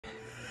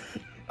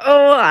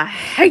Oh, I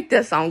hate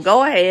this song.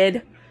 Go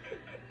ahead.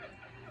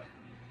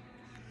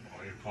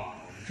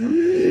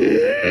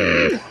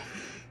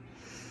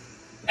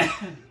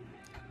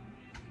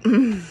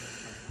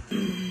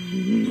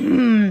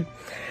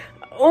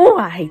 Oh,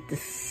 I hate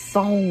this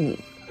song.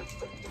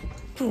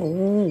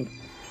 Oh.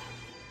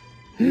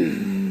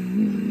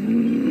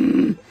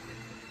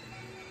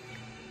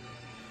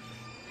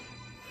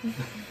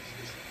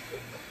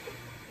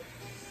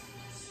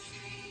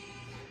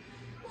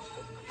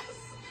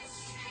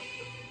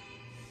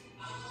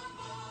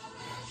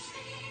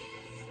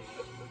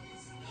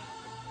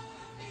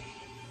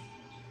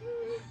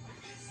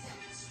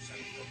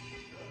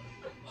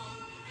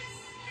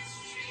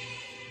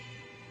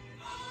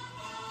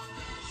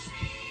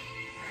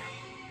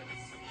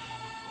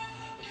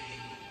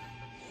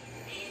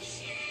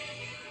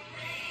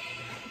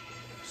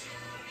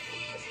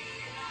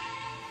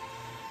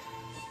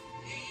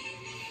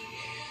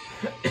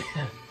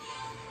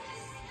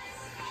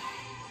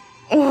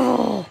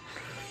 Oh.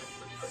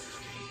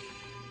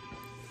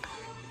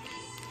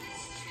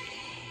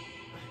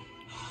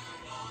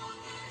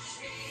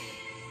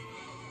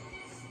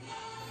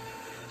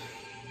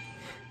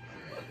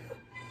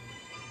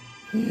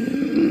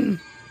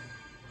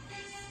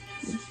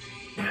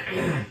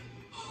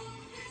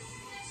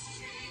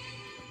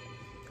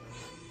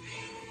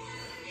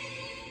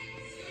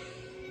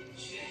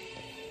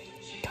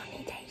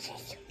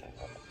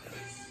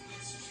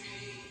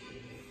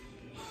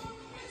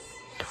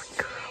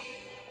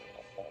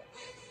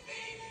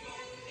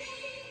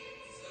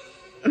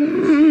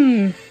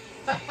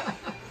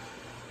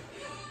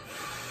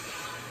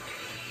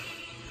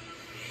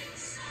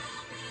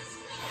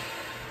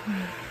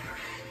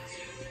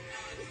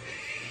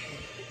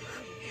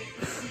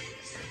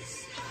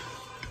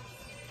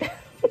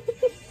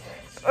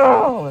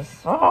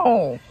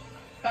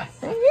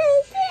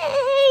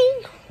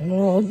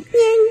 Oh,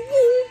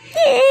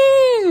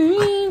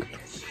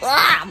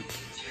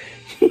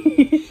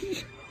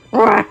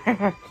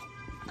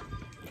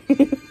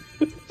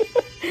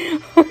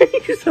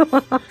 the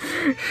song.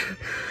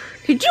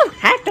 Did you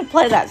have to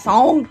play that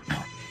song?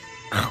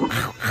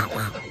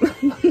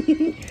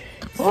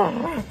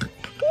 Oh.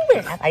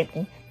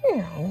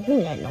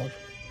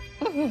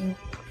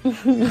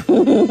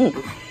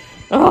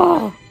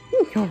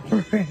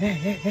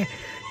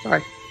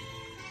 Sorry.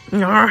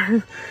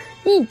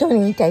 You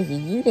don't need Daisy.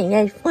 You think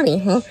that's funny,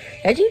 huh?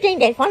 Did you think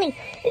that's funny?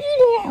 Did you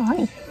think that's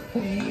funny?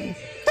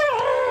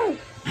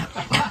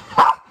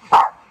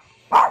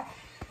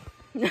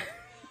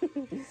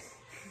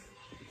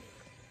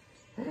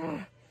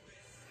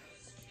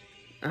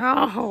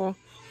 Oh,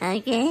 I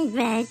can't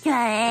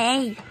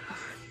play.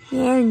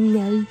 Yeah,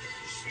 no.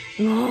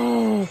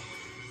 Oh.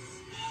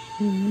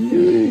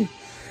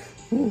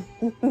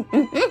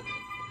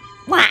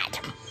 What?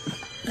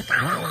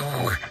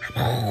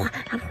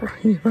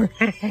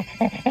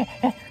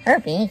 Her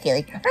being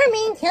silly. Her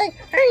being silly.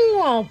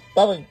 Oh,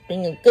 Bubba's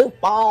being a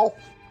goofball.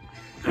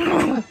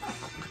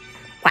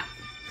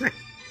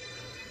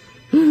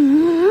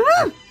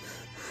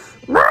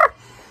 What?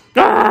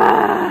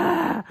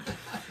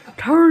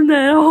 Turn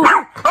that off.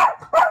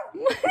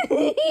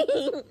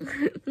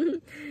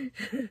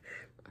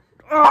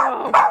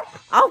 Oh,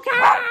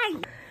 okay.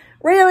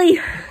 Really?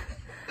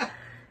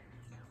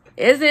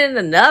 Isn't it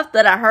enough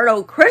that I heard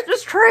old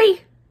Christmas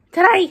tree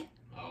today?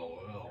 Oh,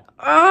 well.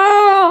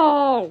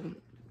 Oh.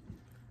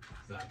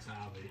 That's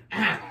how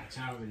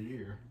of the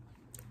year.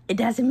 It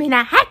doesn't mean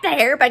I have to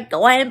hear, but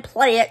go ahead and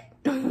play it.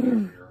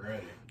 You're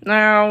ready.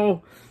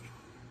 No.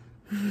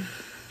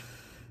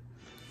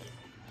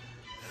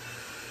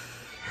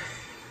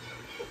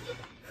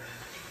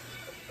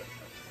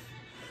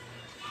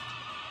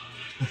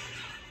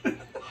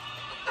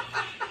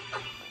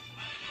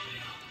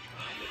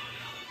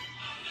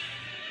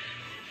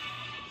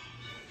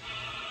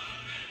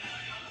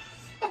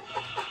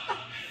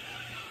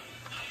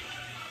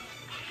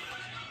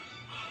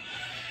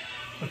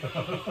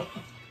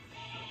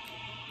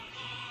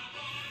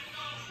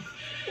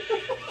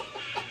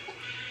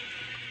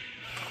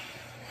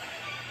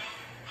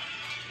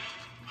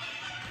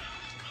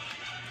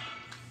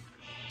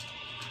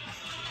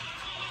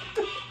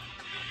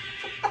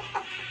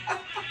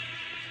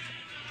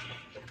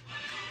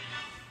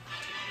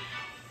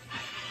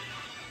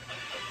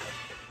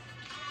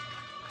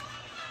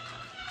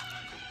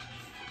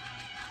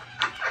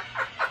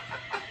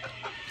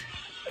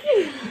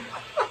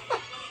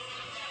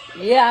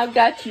 Yeah, I've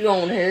got you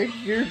on here.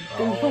 You're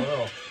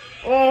Oh,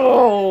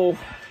 oh.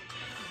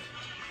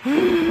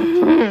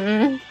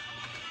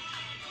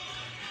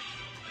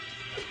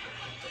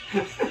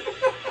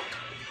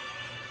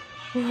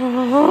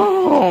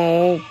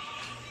 Oh.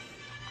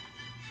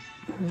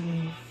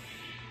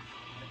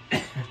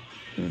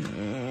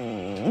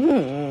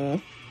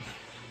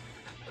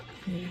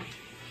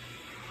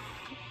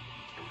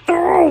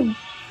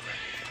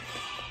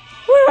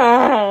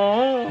 Oh.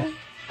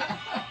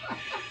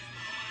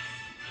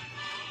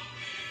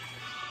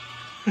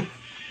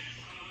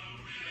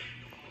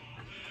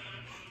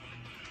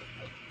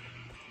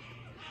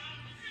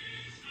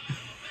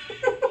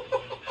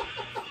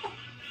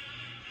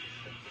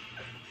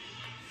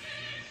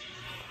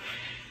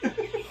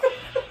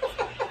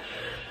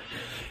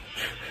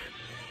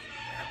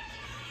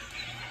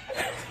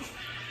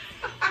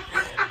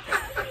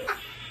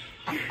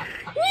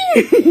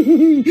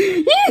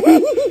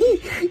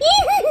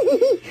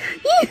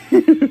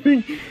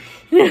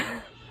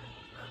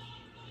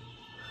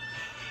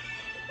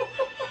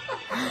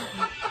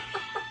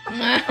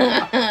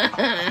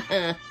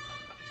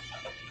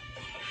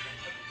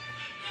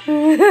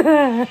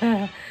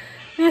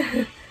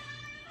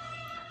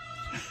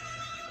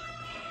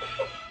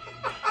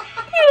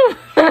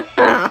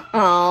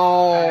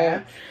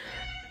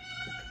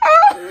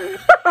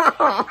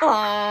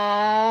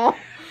 Oh.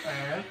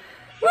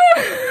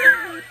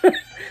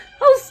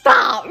 Oh,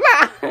 stop.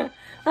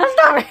 Oh,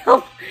 stop.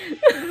 Help.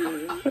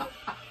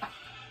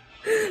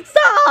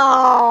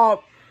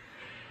 Stop.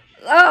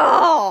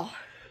 Oh.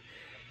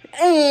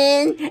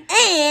 And.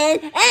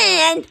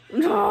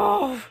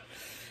 No.